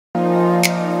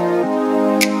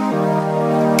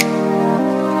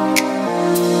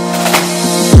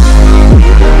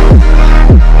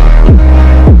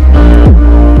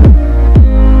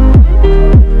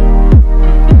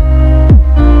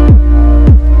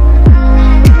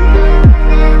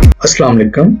अस्सलाम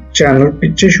वालेकुम। Channel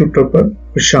picture shooter पर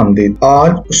खुशामदीद।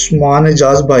 आज उस्मान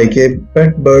इजाज भाई के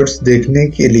पेट बर्ड्स देखने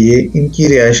के लिए इनकी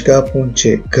रिहाइशगाह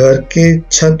पहुंचे। घर के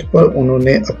छत पर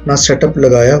उन्होंने अपना सेटअप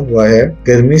लगाया हुआ है।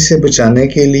 गर्मी से बचाने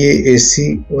के लिए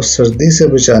एसी और सर्दी से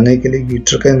बचाने के लिए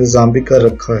हीटर का इंतजाम भी कर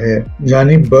रखा है,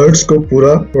 यानी बर्ड्स को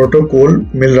पूरा प्रोटोकॉल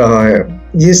मिल रहा है।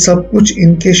 ये सब कुछ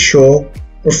इनके शौक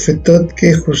और फितरत के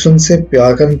हुस्न से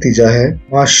प्यार का नतीजा है।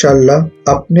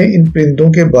 माशाल्लाह अपने इन परिंदों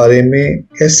के बारे में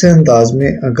ऐसे अंदाज में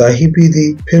आगाही भी दी,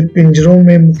 फिर पिंजरों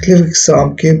में मुख्तलिफ किस्म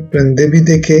के परिंदे भी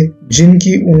देखे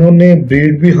जिनकी उन्होंने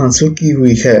ब्रीड भी हासिल की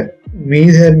हुई है।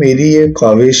 उम्मीद है मेरी ये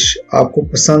ख्वाहिश आपको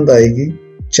पसंद आएगी।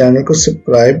 चैनल को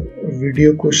सब्सक्राइब और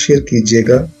वीडियो को शेयर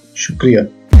कीजिएगा। शुक्रिया।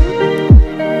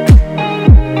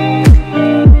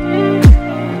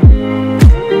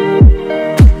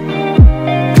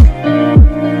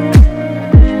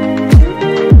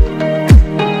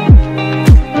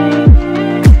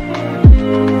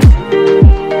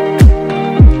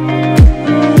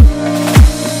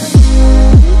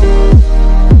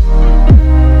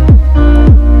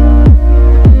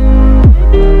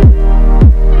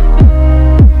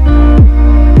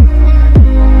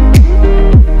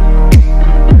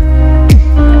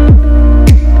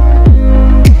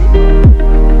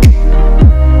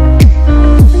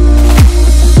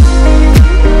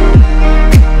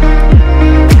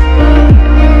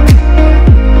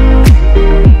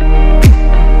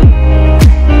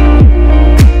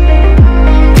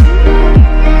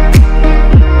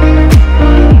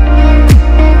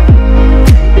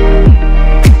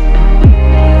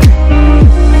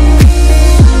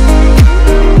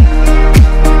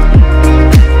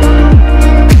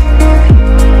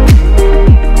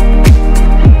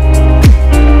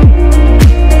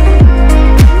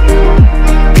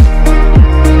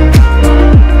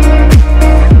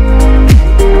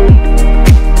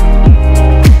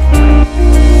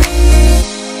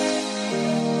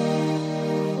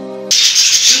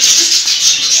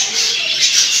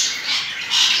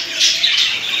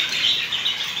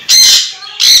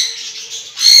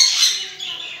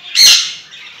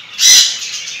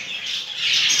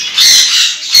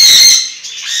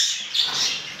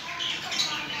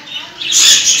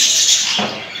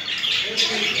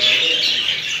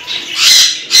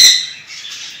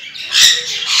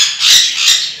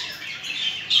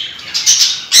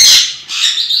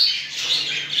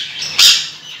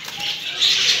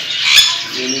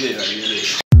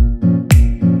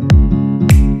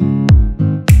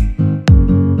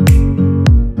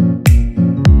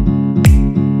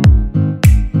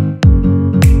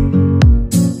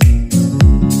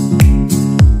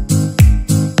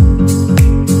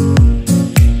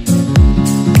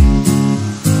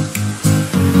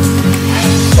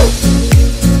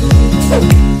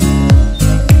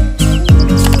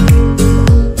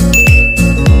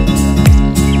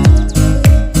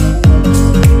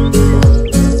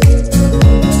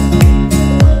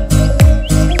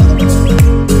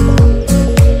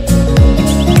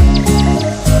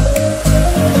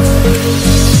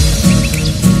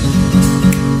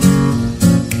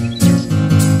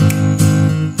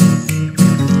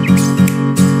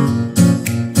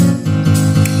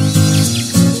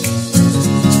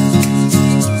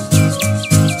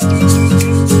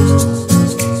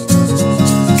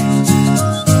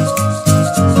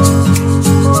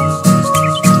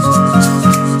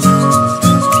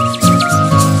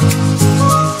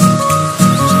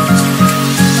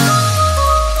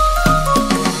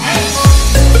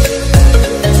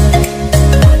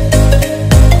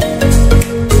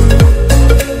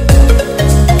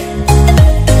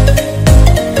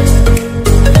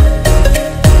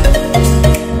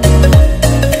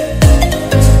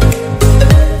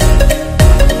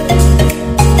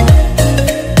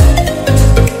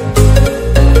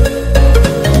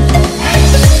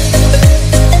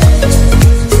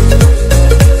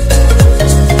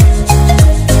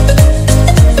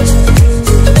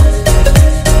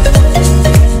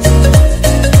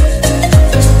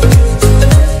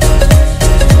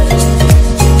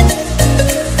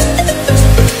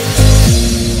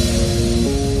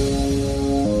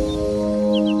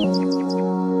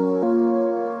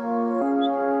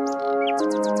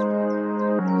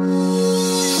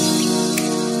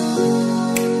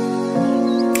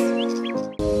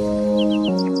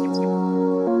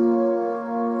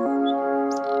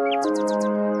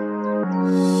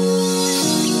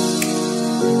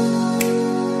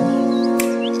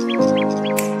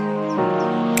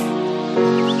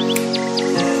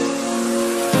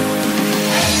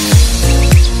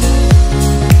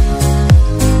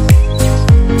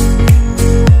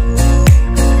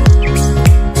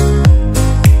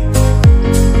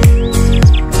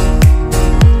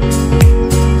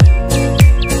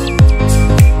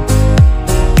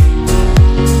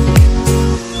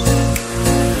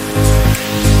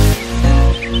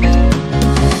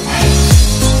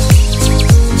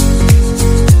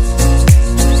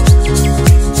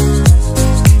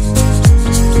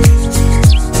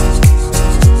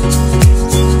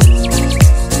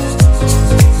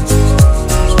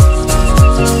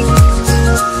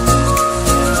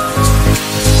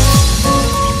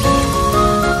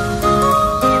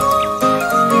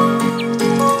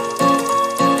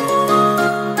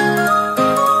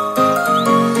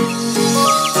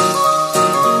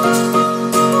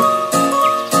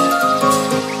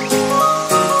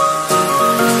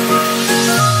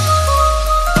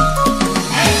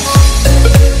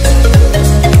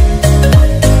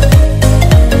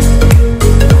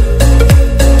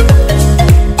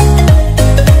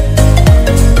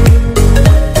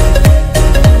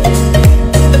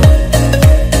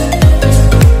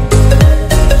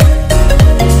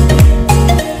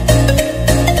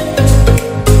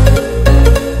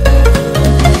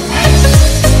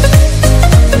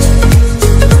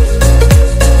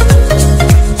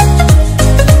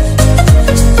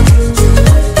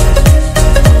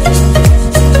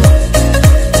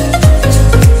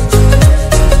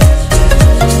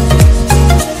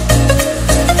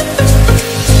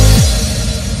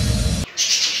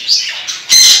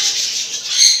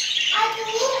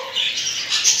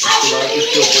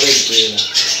 पेड़ है।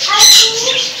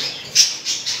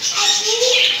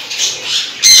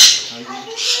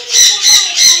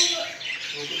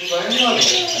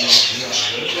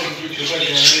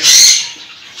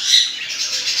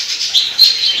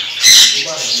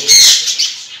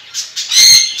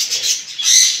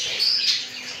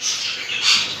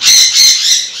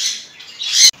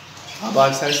 अब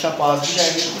आज साइज का पास भी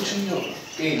जाएंगे तो कुछ नहीं होगा,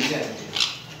 कहीं नहीं जाएंगे।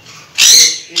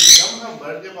 एकदम ना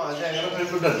बर्ड के पास जाएंगे ना फिर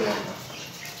तो डर जाएगा,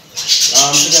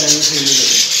 आराम से जाएंगे फिर नहीं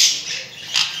डरेगा।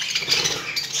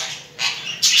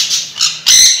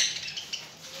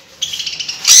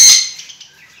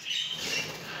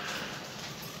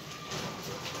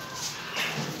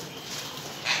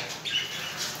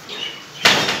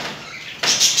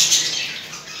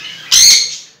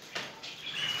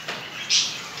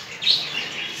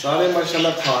 सारे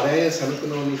माशाल्लाह खा रहे हैं, सनक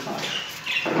नहीं खा रहे।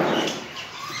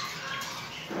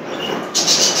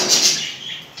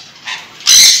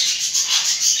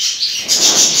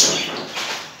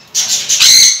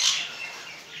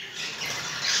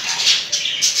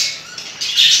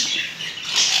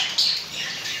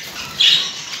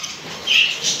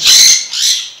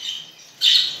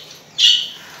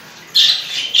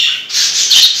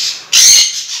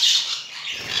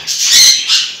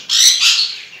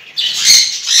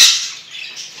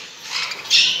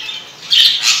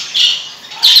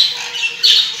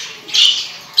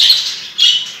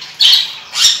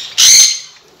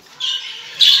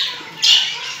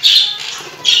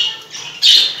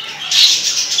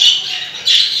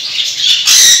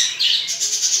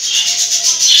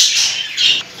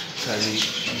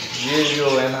 ये जो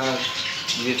है ना,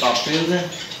 ये कॉकटेल्स हैं,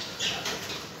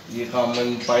 ये कॉमन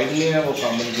पाइड में है, वो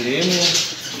कॉमन ग्रे में है,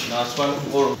 लास्ट वन।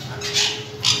 और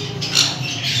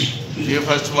ये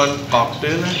फर्स्ट वन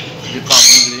कॉकटेल है, ये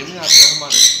कॉमन ग्रे में आता है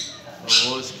हमारे, और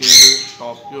वो इसके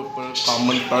टॉप के ऊपर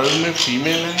कॉमन पर्ल में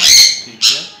फीमेल है, ठीक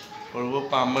है, और वो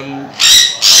कॉमन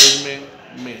पाइड में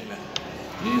मेल है।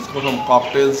 ये इसको हम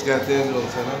कॉकटेल्स कहते हैं जो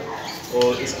है ना।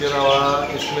 और इसके अलावा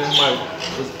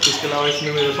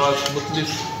इसमें मेरे पास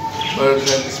मुख्तलिफ बर्ड्स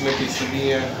हैं, जिसमें PCB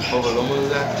हैं और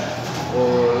वलोमल्स हैं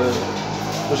और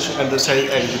कुछ अंडर साइज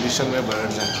एग्जीबिशन में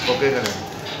बर्ड्स हैं। ओके करें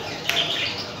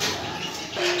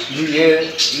जी।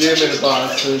 ये मेरे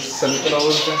पास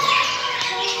सनफ्लावर्स हैं,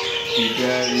 ठीक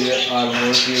है। ये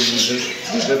ऑलमोस्ट ये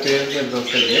लीडर पेयर के तरफ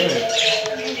से गए हैं।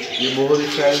 ये बहुत ही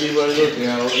फ्रेंडली बर्ड होते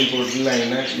हैं और इम्पोर्टेंट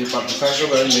लाइन है। ये पाकिस्तान का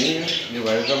बर्ड नहीं है, ये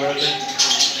वाइल्ड का बर्ड है।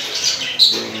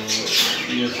 तो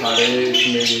ये सारे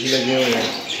इसमें यही लगे हुए हैं।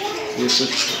 ये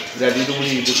कुछ रेडी टू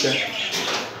ब्रीड है।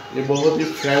 ये बहुत ही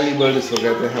फ्रेंडली बर्ड इसको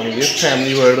कहते हैं हम। ये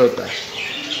फैमिली बर्ड होता है।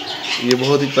 ये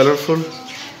बहुत ही कलरफुल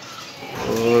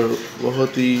और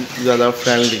बहुत ही ज़्यादा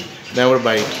फ्रेंडली, नेवर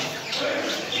बाइट।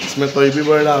 इसमें कोई भी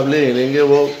बर्ड आप ले लेंगे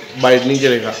वो बाइट नहीं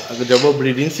करेगा। अगर जब वो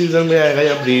ब्रीडिंग सीजन में आएगा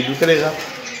या ब्रीड करेगा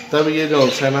तब ये जो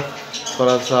है ना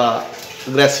थोड़ा सा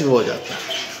अग्रेसिव हो जाता है।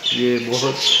 ये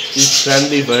बहुत ही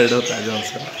फ्रेंडली बर्ड होता है जो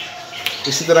सा।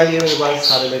 इसी तरह ये मेरे पास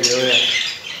सारे लगे हुए हैं।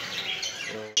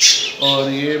 और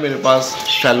ये मेरे पास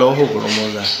फैलो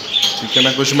होगोमोज है, ठीक है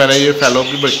ना। कुछ मैंने ये फैलो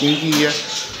की बर्किंग की है।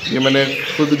 ये मैंने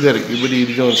खुद घर की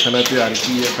ब्रीड जो है ना तैयार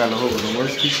की है फैलो होगोमोज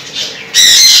की।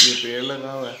 ये पेड़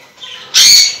लगा हुआ है,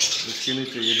 इसके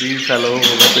नीचे ये भी फैलो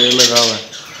होगा पेड़ लगा हुआ है।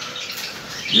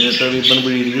 ये तकरीबन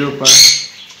ब्रीड के ऊपर है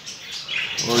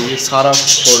और ये सारा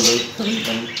फोल्डर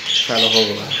तकरीबन फैलो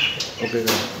होगा। ओके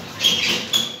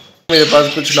मेरे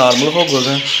पास कुछ नॉर्मल होगोज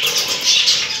हैं।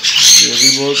 ये भी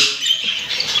बहुत,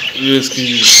 ये इसकी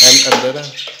हैंड अंदर है,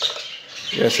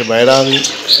 ये ऐसे बाहर आ गई।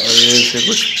 और ये इसे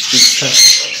कुछ पिक्स है,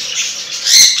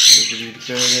 ये ब्रीड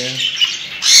कर रहे हैं।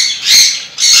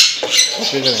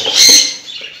 ओके करें।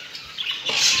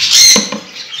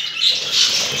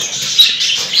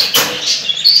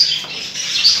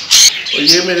 और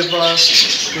ये मेरे पास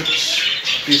कुछ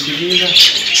PCB है,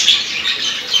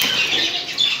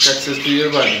 टेक्सास क्लियर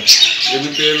वाली। ये भी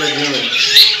पेड़ लगे हुए हैं।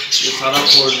 ये सारा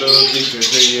फोल्डर नीचे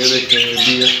से ये देखें ये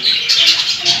भी है।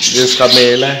 ये इसका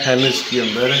मेल है, हैन इसकी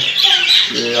अंदर है।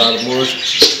 ये ऑलमोस्ट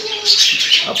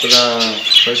अपना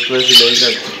फर्स्ट वे सिलाई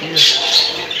कर चुकी है।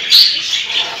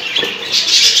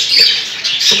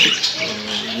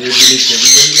 ये भी नीचे भी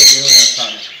यही लगे हुए हैं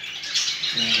सारे,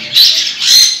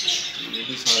 ये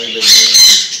भी सारे लगे हुए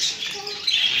हैं।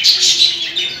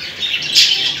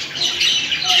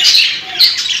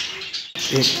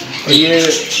 और ये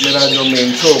मेरा जो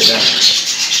मेन शॉप है,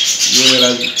 ये मेरा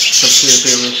सबसे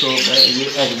फेवरेट शॉप है। ये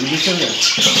एग्जीबिशन है,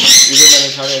 इधर मैंने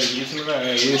सारे एग्जीबिशन लगाए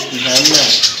हैं। ये इसकी हैंड है,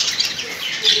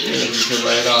 ये से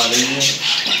बाहर आ रही है।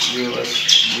 ये बस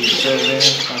कर रहे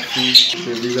हैं, काफ़ी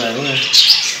बेबीज आए हुए हैं।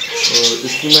 और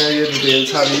इसकी मैं ये डिटेल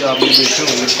सारी आपने देखी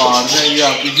होंगी, कार्ड है, ये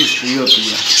आपकी हिस्ट्री होती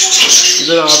है।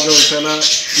 इधर आप जो है ना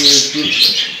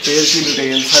पेड़ की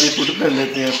डिटेल सारी पुट कर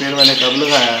लेते हैं। पेड़ मैंने कब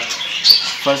लगाया,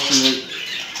 फर्स्ट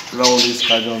राउंड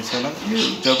इसका जो है ना, ये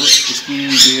जब इसकी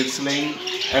डेट्स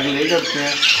एग ले करते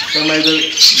हैं तो मैं इधर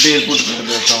डेट पुट कर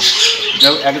देता हूँ।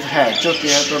 जब एग हैच होते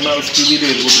हैं तो मैं उसकी भी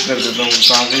डेट पुट कर देता हूँ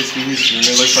ताकि इसकी हिस्ट्री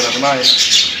में कोई फ़र्क ना आए।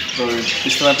 तो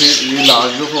इस तरह फिर ये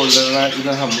लास्ट जो फोल्डर है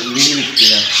इधर हम रिंग लिखते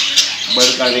हैं,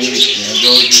 बर्ड का रिंग लिखते हैं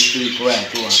जो जिस तरीके को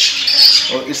हैच हुआ।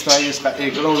 और इस तरह इसका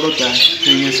एक राउंड होता है,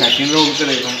 फिर ये सेकंड राउंड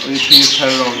करेगा और फिर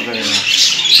थर्ड राउंड करेगा।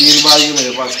 3 बार ये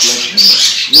मेरे पास कलेक्ट करेगा।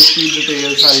 ये इसकी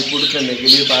डिटेल सारी पुट करने के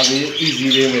लिए ताकि ये ईजी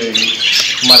वे मेरे लिए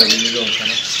हमारे लिए जो होता है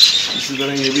ना। इसी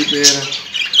तरह ये भी पेड़ है,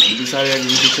 ये भी सारे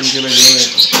एग्जीबिशन के लगे हुए हैं।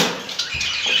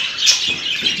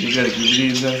 ये घर की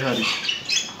ब्रीड है सारी।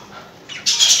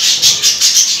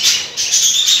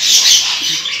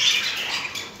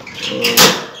 और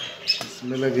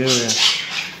इसमें लगे हुए हैं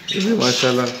ये भी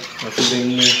माशाल्लाह काफ़ी दिन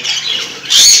में।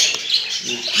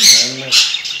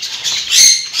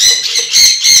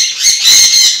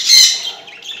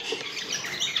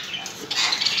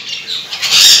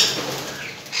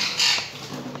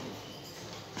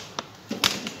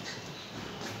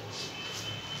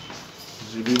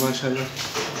 ये भी माशाल्लाह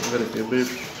घर के भी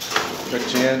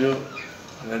बच्चे हैं जो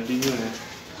रेडी हुए हैं,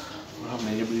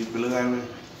 हमने ये ब्रीड भी लगाए हुए हैं।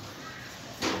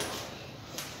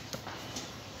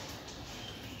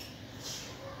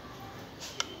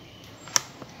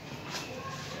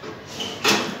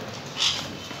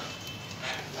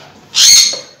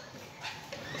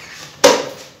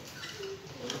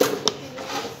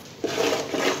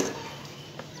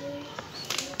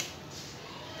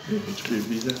 कुछ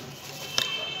बेबीज है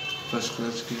फर्स्ट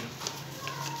क्लास की।